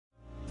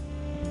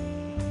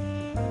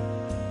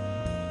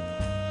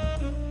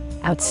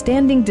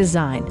Outstanding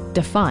design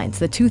defines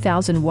the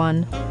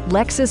 2001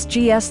 Lexus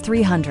GS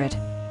 300.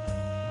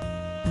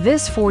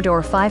 This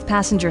four-door,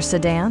 five-passenger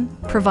sedan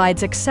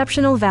provides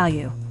exceptional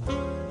value.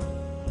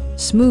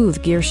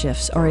 Smooth gear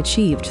shifts are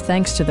achieved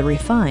thanks to the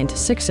refined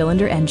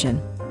six-cylinder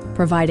engine,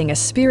 providing a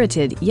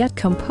spirited yet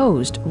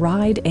composed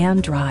ride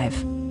and drive.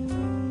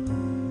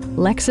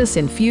 Lexus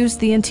infused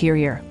the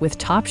interior with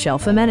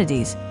top-shelf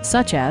amenities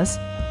such as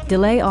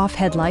delay-off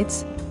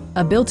headlights,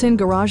 a built-in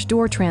garage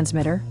door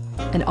transmitter,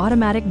 an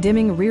automatic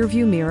dimming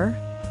rear-view mirror,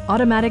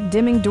 automatic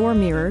dimming door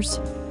mirrors,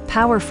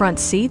 power front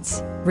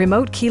seats,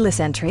 remote keyless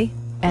entry,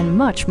 and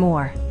much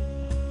more.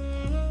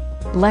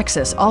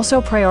 Lexus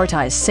also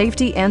prioritized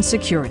safety and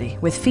security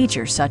with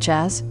features such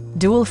as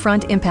dual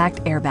front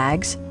impact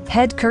airbags,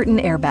 head curtain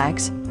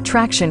airbags,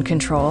 traction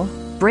control,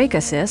 brake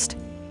assist,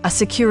 a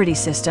security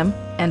system,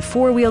 and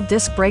four-wheel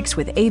disc brakes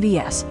with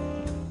ABS.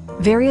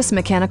 Various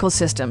mechanical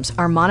systems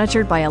are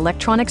monitored by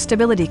electronic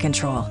stability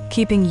control,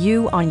 keeping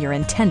you on your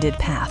intended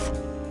path.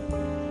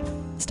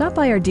 Stop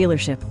by our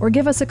dealership or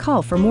give us a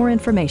call for more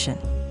information.